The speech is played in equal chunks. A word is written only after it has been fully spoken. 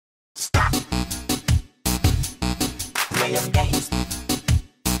playing games.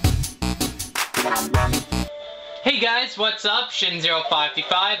 Hey guys, what's up?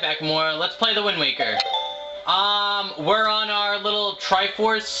 Shin0555 back more. Let's play the Wind Waker. We're on our little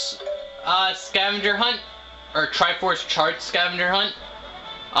Triforce scavenger hunt, or Triforce Chart scavenger hunt.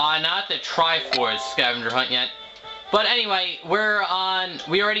 Not the Triforce scavenger hunt yet. But anyway,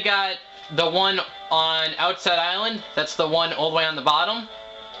 we already got the one on Outside Island. That's the one all the way on the bottom.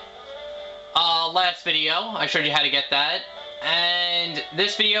 Last video, I showed you how to get that. And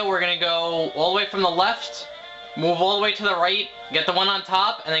this video, we're gonna go all the way from the left, move all the way to the right, get the one on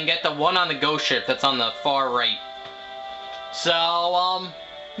top, and then get the one on the ghost ship that's on the far right. So,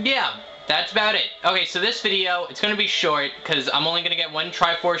 yeah, that's about it. Okay, so this video, it's gonna be short, because I'm only gonna get one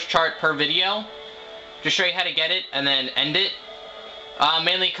Triforce chart per video. Just show you how to get it, and then end it.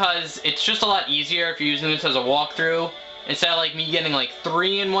 Mainly because it's just a lot easier if you're using this as a walkthrough. Instead of like me getting like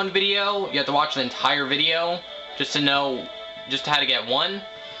 3 in one video, you have to watch the entire video just to know just how to get one.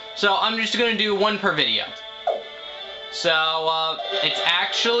 So I'm just gonna do one per video. So it's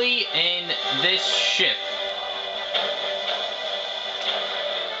actually in this ship.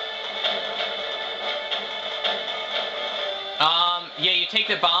 Yeah, you take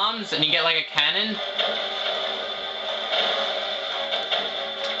the bombs and you get like a cannon.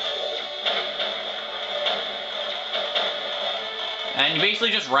 And you basically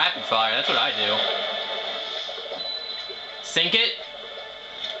just rapid fire, that's what I do. Sink it.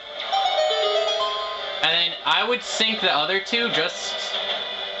 And then I would sink the other two just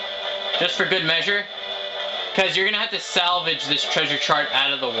for good measure. Because you're going to have to salvage this treasure chart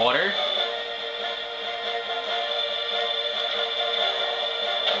out of the water.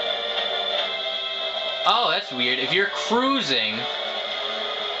 Oh, that's weird. If you're cruising,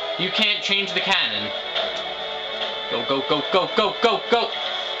 you can't change the cannon. Go, go, go, go, go, go, go!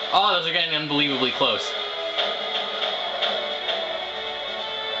 Oh, those are getting unbelievably close.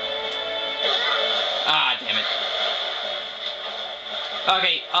 Ah, damn it.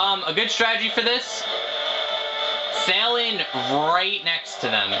 Okay, a good strategy for this, sail in right next to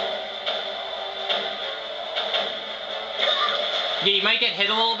them. Yeah, you might get hit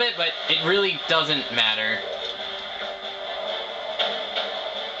a little bit, but it really doesn't matter.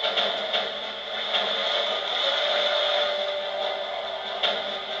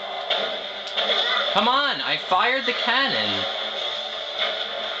 Come on, I fired the cannon.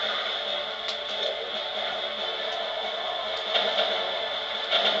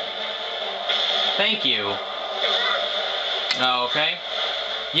 Thank you. Okay.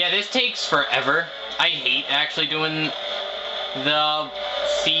 Yeah, this takes forever. I hate actually doing the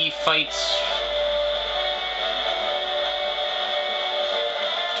sea fights.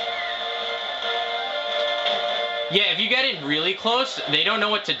 Yeah, if you get in really close, they don't know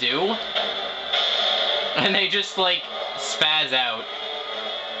what to do. And they just, like, spaz out.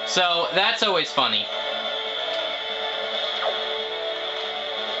 So, that's always funny.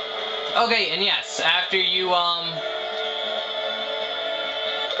 Okay, and yes, after you,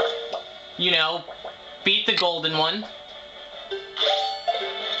 you know, beat the golden one,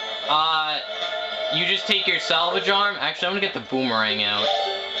 you just take your salvage arm. Actually, I'm gonna get the boomerang out.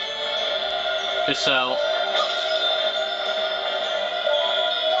 Just so.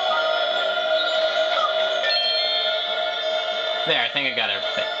 There, I think I got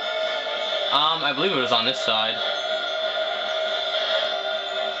everything. I believe it was on this side.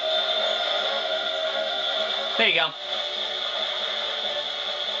 There you go.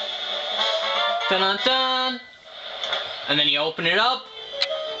 Dun-dun-dun! And then you open it up.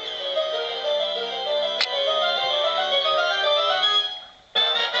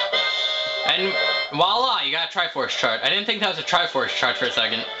 And voila, you got a Triforce chart. I didn't think that was a Triforce chart for a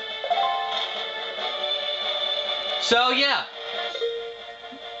second. So, yeah.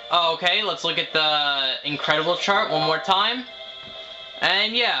 Okay, let's look at the incredible chart one more time.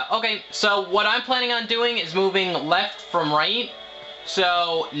 And yeah, okay, so what I'm planning on doing is moving left from right.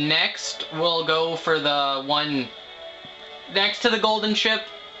 So next we'll go for the one next to the golden ship.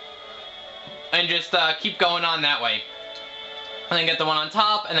 And just keep going on that way. And then get the one on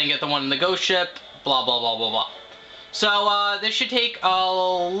top, and then get the one in the ghost ship, blah blah blah blah blah. So this should take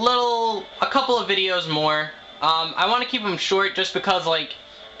a couple of videos more. I want to keep them short just because, like,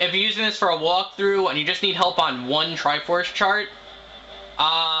 if you're using this for a walkthrough and you just need help on one Triforce chart,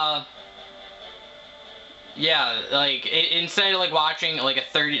 yeah, like, instead of, like, watching, like, a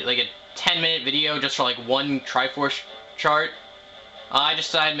 10-minute video just for, like, one Triforce chart, I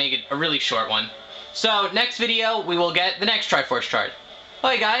just decided to make it a really short one. So, next video, we will get the next Triforce chart.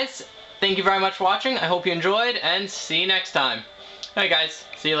 Alright, guys, thank you very much for watching. I hope you enjoyed, and see you next time. Alright, guys,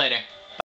 see you later.